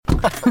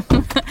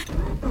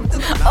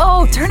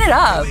Oh, turn it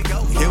up.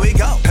 Here we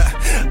go.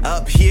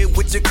 Up here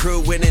with your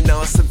crew in an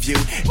awesome view.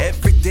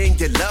 Everything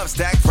you love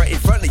stacked right in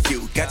front of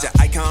you. Got your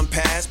Icon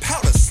Pass,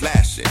 powder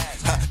slashing.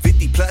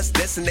 50 plus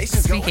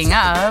destinations. Speaking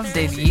of,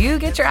 did you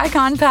get your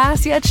Icon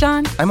Pass yet,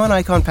 Sean? I'm on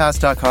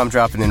iconpass.com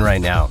dropping in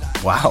right now.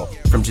 Wow,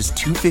 from just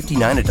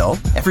 $259 adult,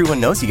 everyone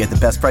knows you get the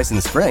best price in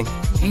the spring.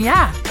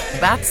 Yeah,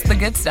 that's the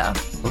good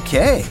stuff.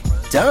 Okay,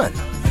 done.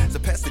 So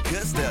pass the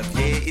good stuff,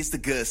 yeah, it's the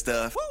good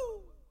stuff.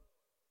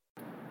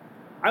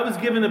 I was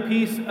given a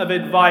piece of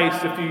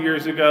advice a few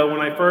years ago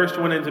when I first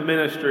went into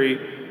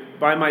ministry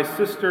by my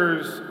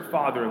sister's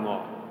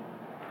father-in-law.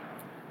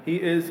 He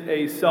is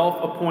a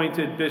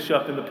self-appointed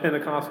bishop in the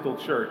Pentecostal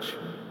church.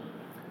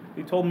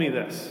 He told me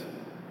this: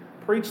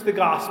 preach the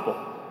gospel,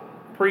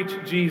 preach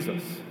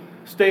Jesus.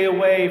 Stay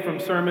away from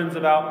sermons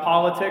about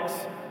politics,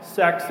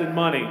 sex, and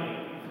money.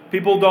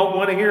 People don't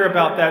want to hear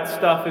about that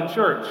stuff in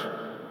church.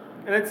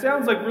 And it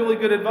sounds like really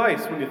good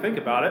advice when you think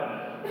about it.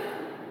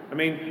 I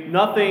mean,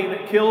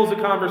 nothing kills a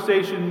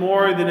conversation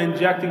more than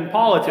injecting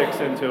politics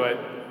into it.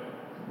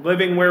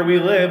 Living where we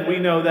live, we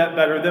know that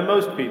better than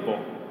most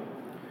people.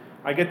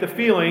 I get the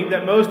feeling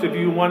that most of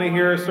you want to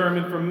hear a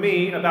sermon from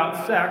me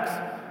about sex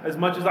as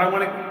much as I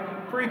want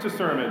to preach a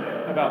sermon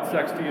about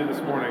sex to you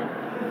this morning.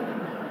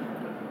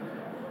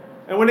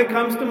 And when it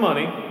comes to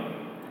money,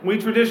 we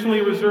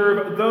traditionally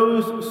reserve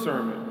those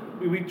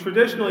sermons. We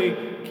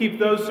traditionally keep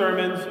those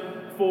sermons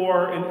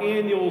for an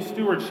annual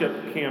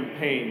stewardship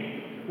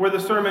campaign, where the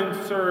sermon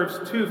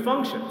serves two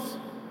functions: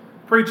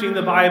 preaching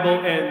the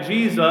Bible and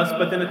Jesus,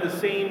 but then at the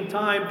same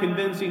time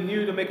convincing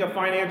you to make a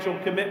financial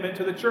commitment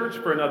to the church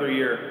for another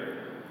year.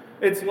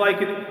 It's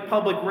like a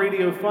public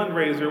radio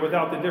fundraiser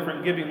without the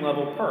different giving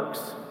level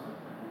perks.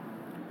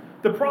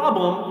 The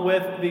problem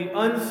with the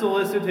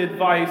unsolicited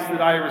advice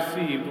that I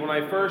received when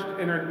I first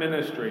entered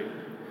ministry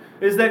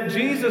is that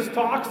Jesus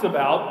talks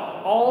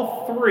about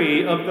all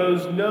three of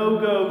those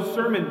no-go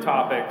sermon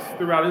topics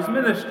throughout his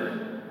ministry.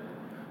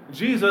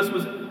 Jesus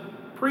was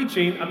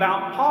preaching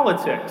about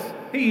politics.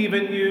 He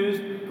even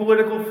used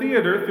political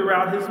theater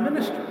throughout his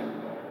ministry.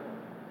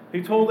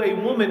 He told a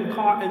woman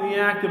caught in the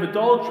act of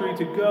adultery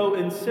to go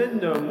and sin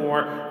no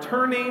more,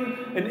 turning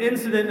an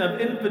incident of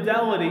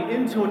infidelity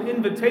into an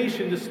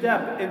invitation to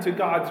step into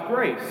God's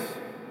grace.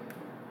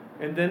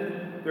 And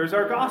then there's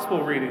our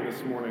gospel reading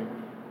this morning,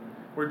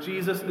 where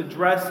Jesus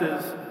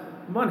addresses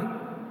money.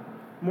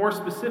 More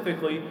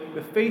specifically,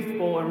 the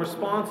faithful and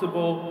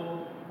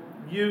responsible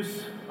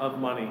use of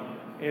money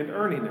and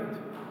earning it.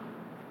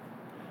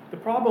 The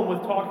problem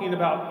with talking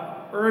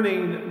about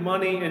earning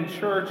money in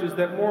church is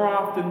that more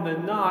often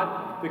than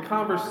not, the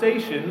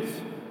conversations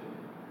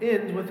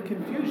end with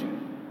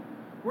confusion.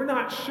 We're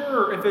not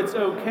sure if it's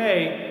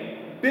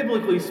okay,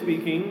 biblically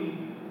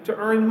speaking, to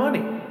earn money.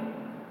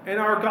 And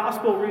our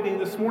gospel reading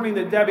this morning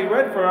that Debbie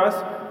read for us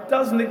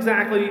doesn't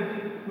exactly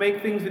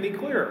make things any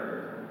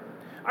clearer.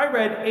 I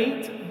read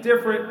 8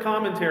 different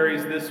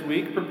commentaries this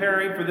week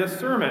preparing for this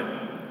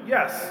sermon.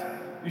 Yes,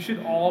 you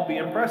should all be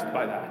impressed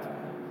by that.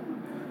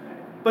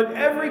 But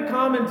every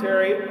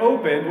commentary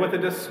opened with a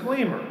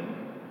disclaimer,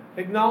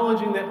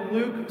 acknowledging that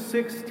Luke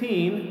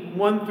 16,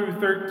 1 through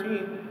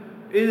 13,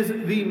 is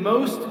the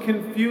most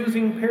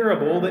confusing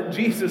parable that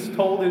Jesus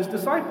told his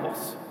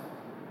disciples.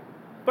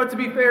 But to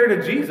be fair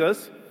to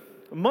Jesus,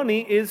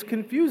 money is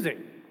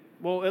confusing.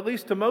 Well, at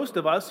least to most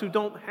of us who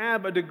don't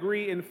have a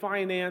degree in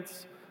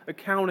finance,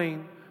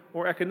 accounting,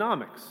 or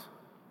economics.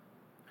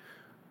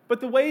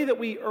 But the way that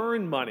we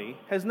earn money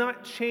has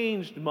not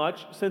changed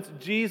much since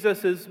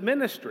Jesus'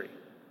 ministry.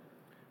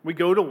 We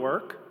go to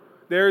work.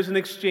 There's an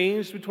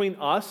exchange between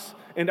us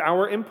and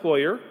our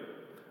employer.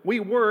 We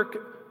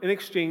work in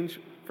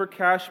exchange for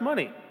cash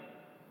money.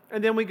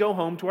 And then we go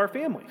home to our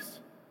families.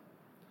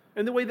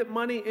 And the way that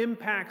money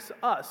impacts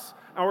us,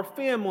 our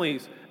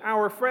families,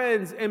 our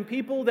friends, and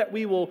people that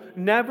we will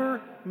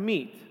never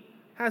meet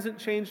hasn't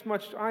changed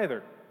much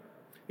either.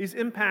 These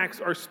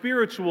impacts are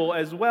spiritual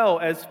as well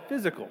as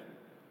physical.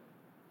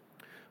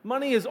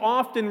 Money is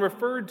often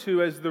referred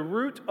to as the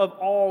root of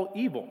all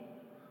evil.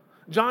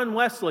 John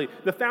Wesley,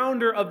 the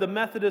founder of the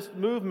Methodist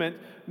movement,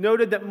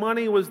 noted that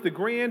money was the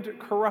grand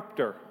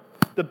corrupter,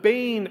 the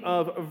bane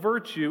of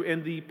virtue,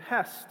 and the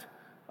pest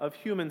of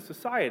human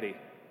society.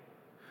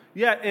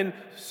 Yet in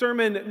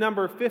sermon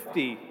number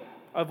 50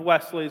 of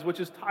Wesley's, which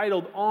is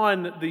titled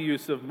On the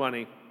Use of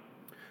Money,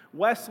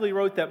 Wesley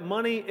wrote that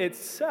money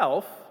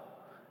itself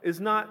is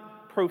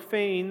not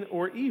profane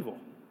or evil.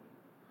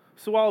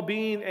 So while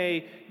being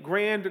a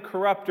grand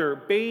corrupter,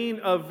 bane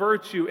of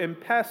virtue, and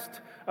pest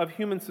of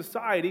human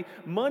society,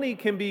 money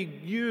can be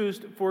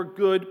used for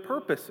good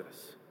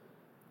purposes.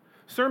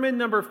 Sermon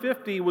number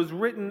 50 was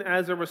written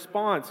as a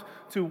response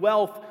to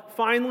wealth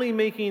finally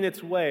making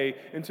its way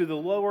into the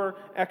lower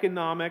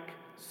economic,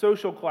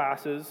 social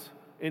classes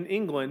in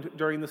England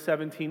during the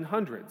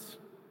 1700s.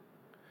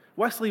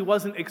 Wesley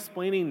wasn't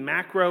explaining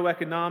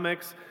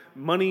macroeconomics,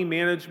 money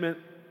management,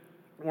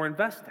 or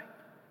investing.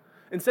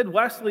 Instead,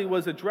 Wesley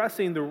was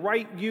addressing the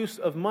right use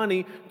of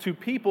money to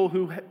people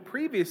who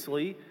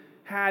previously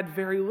had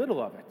very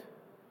little of it.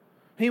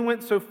 He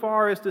went so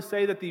far as to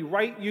say that the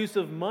right use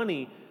of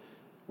money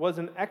was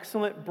an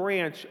excellent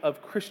branch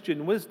of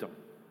Christian wisdom.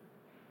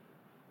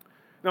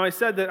 Now, I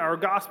said that our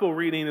gospel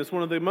reading is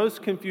one of the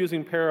most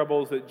confusing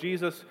parables that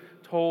Jesus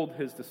told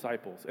his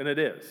disciples, and it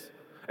is.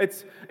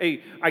 It's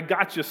a I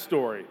gotcha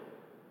story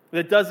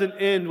that doesn't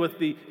end with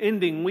the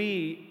ending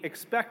we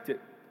expect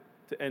it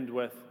to end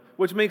with,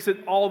 which makes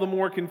it all the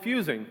more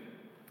confusing.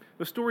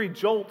 The story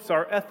jolts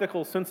our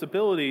ethical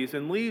sensibilities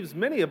and leaves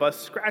many of us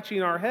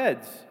scratching our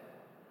heads.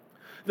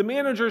 The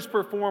manager's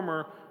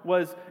performer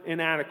was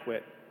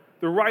inadequate.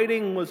 The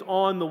writing was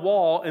on the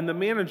wall, and the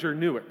manager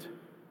knew it.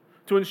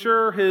 To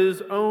ensure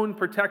his own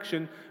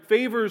protection,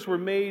 favors were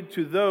made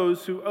to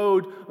those who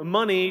owed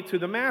money to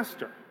the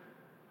master.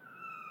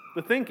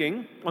 The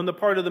thinking on the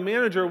part of the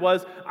manager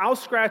was, I'll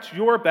scratch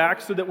your back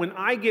so that when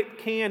I get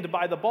canned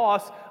by the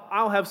boss,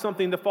 I'll have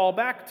something to fall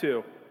back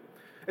to.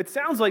 It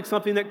sounds like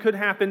something that could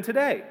happen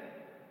today.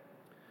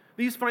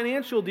 These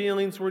financial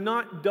dealings were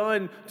not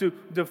done to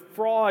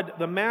defraud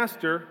the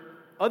master.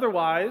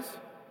 Otherwise,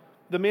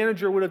 the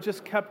manager would have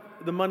just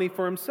kept the money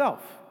for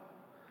himself.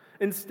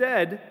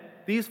 Instead,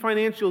 these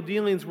financial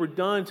dealings were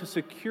done to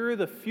secure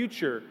the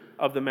future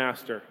of the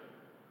master.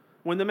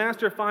 When the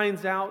master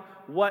finds out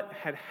what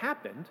had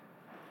happened,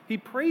 he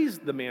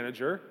praised the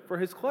manager for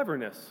his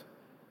cleverness.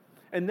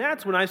 And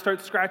that's when I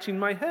start scratching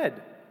my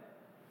head.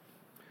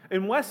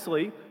 And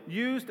Wesley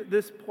used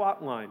this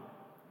plot line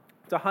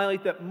to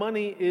highlight that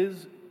money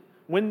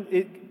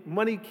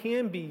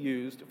can be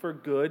used for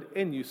good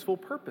and useful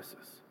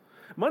purposes.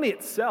 Money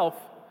itself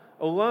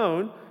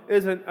alone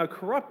isn't a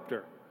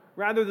corrupter.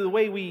 Rather, the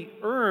way we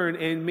earn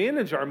and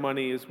manage our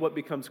money is what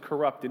becomes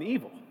corrupt and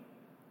evil.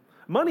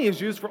 Money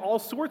is used for all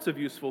sorts of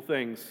useful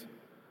things.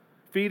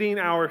 Feeding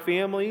our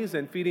families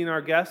and feeding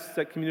our guests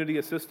at community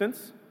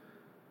assistance.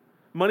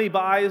 Money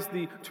buys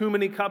the too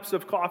many cups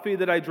of coffee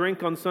that I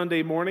drink on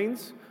Sunday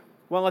mornings,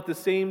 while at the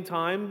same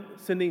time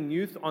sending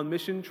youth on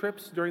mission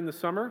trips during the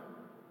summer.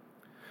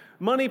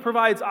 Money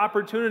provides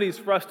opportunities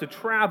for us to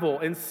travel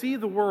and see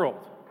the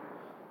world,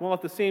 while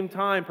at the same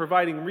time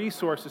providing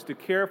resources to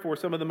care for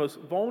some of the most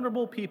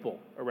vulnerable people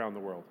around the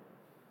world.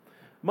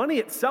 Money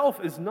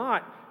itself is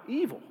not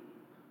evil.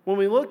 When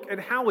we look at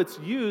how it's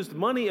used,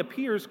 money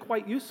appears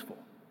quite useful.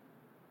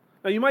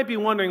 Now, you might be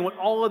wondering what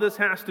all of this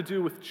has to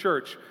do with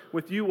church,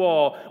 with you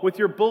all, with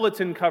your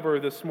bulletin cover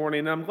this morning,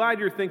 and I'm glad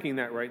you're thinking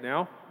that right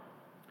now.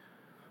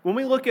 When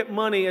we look at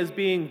money as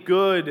being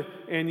good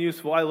and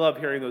useful, I love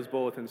hearing those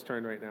bulletins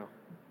turn right now.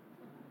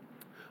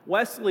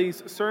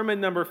 Wesley's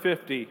sermon number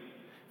 50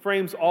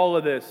 frames all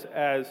of this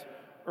as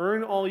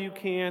earn all you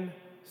can,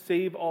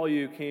 save all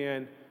you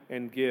can,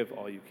 and give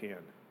all you can.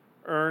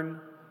 Earn,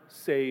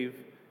 save,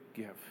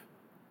 give.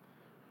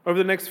 Over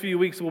the next few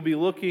weeks, we'll be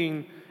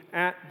looking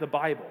at the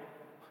Bible,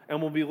 and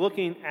we'll be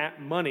looking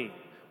at money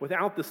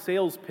without the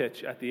sales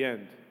pitch at the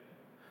end.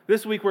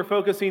 This week, we're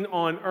focusing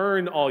on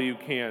earn all you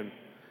can.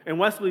 And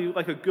Wesley,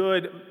 like a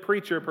good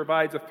preacher,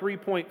 provides a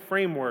 3-point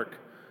framework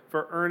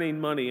for earning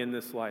money in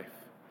this life.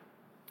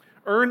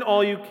 Earn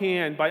all you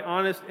can by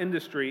honest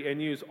industry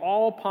and use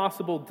all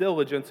possible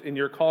diligence in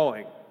your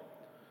calling.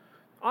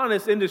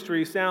 Honest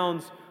industry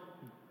sounds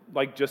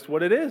like just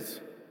what it is.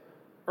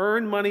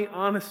 Earn money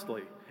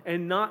honestly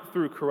and not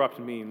through corrupt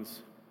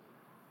means.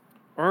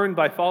 Earn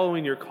by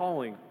following your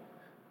calling.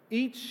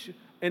 Each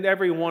and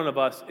every one of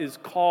us is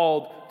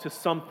called to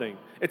something.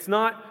 It's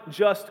not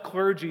just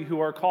clergy who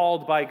are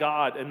called by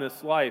God in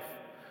this life.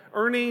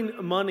 Earning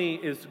money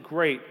is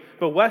great,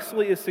 but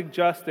Wesley is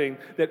suggesting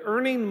that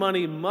earning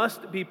money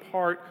must be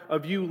part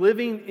of you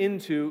living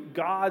into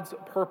God's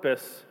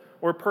purpose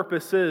or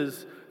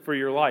purposes for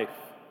your life.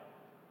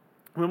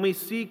 When we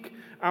seek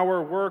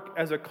our work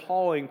as a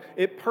calling,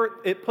 it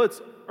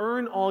puts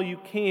earn all you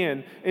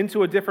can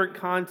into a different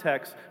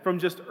context from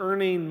just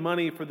earning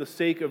money for the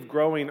sake of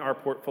growing our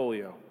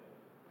portfolio.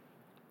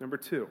 Number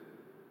 2,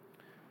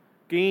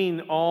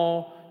 gain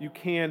all you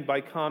can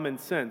by common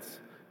sense,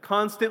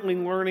 constantly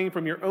learning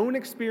from your own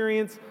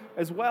experience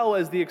as well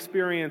as the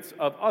experience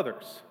of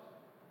others.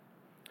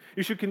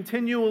 You should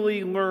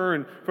continually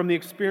learn from the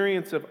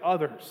experience of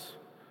others,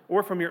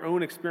 or from your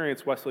own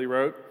experience, Wesley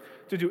wrote,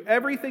 to do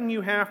everything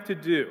you have to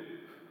do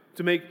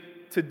to make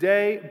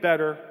today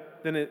better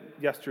than it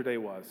yesterday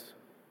was.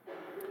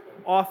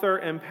 Author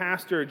and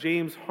pastor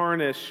James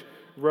Harnish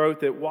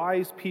wrote that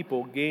wise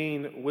people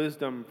gain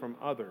wisdom from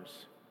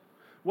others.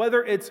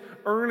 Whether it's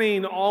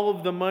earning all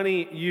of the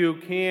money you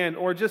can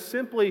or just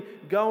simply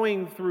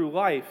going through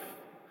life,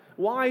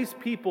 wise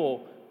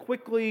people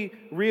quickly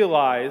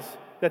realize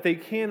that they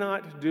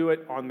cannot do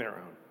it on their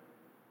own.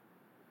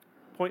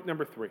 Point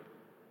number 3.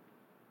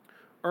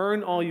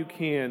 Earn all you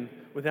can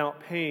without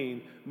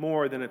paying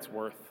more than it's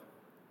worth.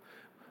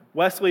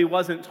 Wesley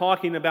wasn't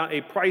talking about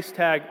a price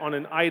tag on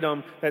an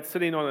item that's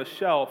sitting on a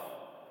shelf.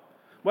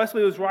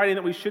 Wesley was writing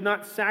that we should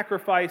not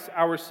sacrifice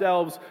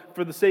ourselves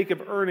for the sake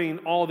of earning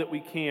all that we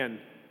can.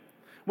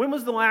 When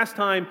was the last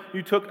time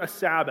you took a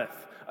Sabbath,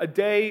 a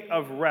day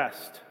of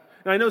rest?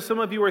 And I know some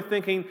of you are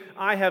thinking,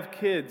 I have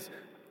kids.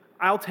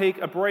 I'll take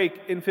a break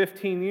in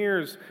 15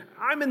 years.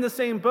 I'm in the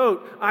same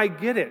boat. I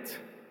get it.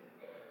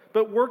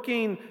 But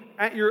working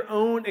at your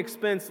own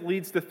expense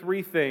leads to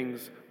three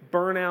things: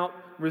 burnout,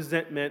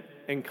 resentment,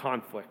 and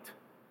conflict.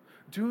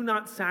 Do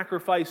not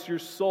sacrifice your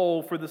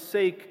soul for the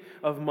sake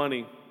of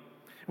money.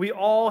 We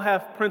all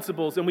have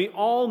principles, and we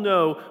all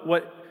know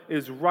what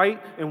is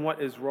right and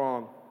what is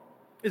wrong.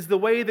 Is the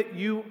way that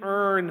you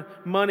earn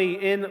money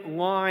in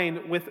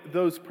line with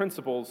those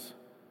principles?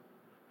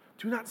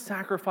 Do not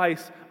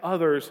sacrifice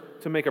others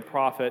to make a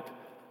profit.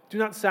 Do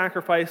not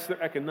sacrifice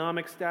their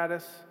economic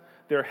status,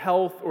 their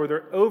health, or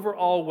their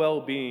overall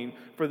well-being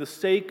for the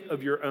sake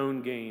of your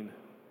own gain.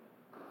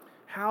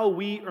 How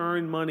we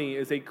earn money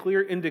is a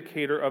clear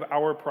indicator of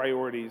our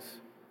priorities.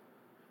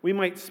 We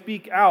might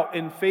speak out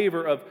in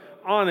favor of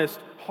honest,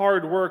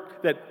 hard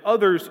work that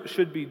others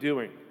should be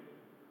doing.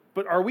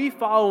 But are we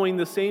following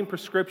the same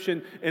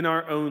prescription in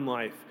our own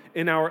life,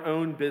 in our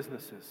own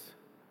businesses?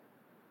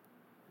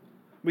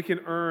 We can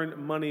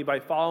earn money by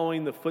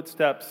following the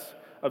footsteps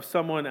of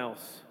someone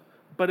else.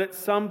 But at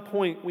some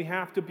point, we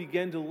have to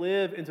begin to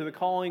live into the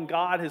calling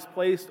God has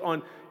placed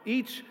on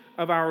each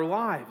of our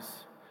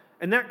lives.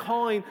 And that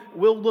calling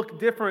will look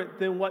different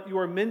than what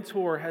your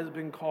mentor has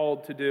been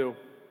called to do.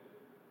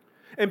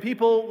 And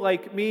people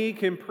like me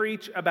can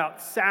preach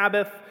about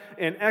Sabbath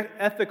and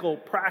ethical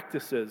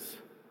practices.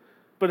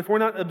 But if we're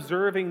not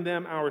observing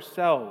them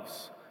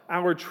ourselves,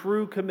 our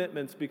true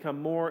commitments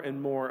become more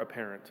and more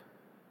apparent.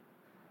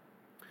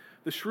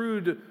 The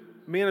shrewd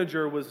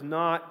manager was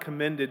not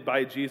commended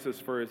by Jesus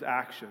for his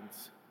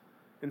actions.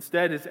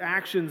 Instead, his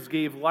actions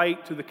gave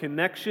light to the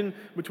connection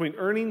between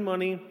earning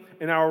money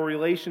and our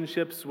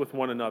relationships with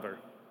one another.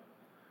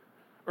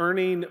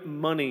 Earning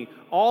money,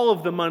 all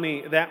of the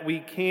money that we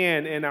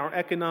can in our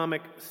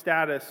economic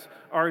status,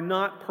 are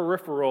not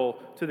peripheral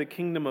to the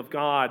kingdom of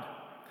God.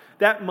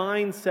 That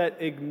mindset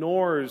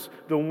ignores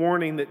the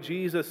warning that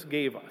Jesus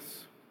gave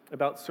us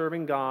about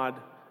serving God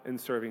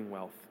and serving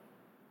wealth.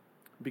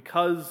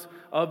 Because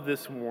of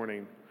this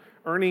warning,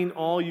 earning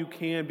all you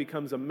can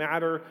becomes a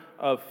matter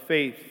of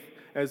faith,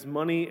 as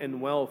money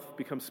and wealth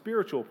become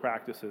spiritual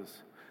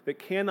practices that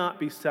cannot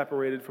be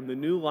separated from the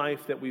new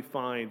life that we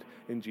find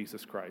in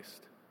Jesus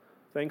Christ.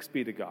 Thanks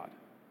be to God.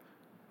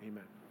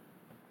 Amen.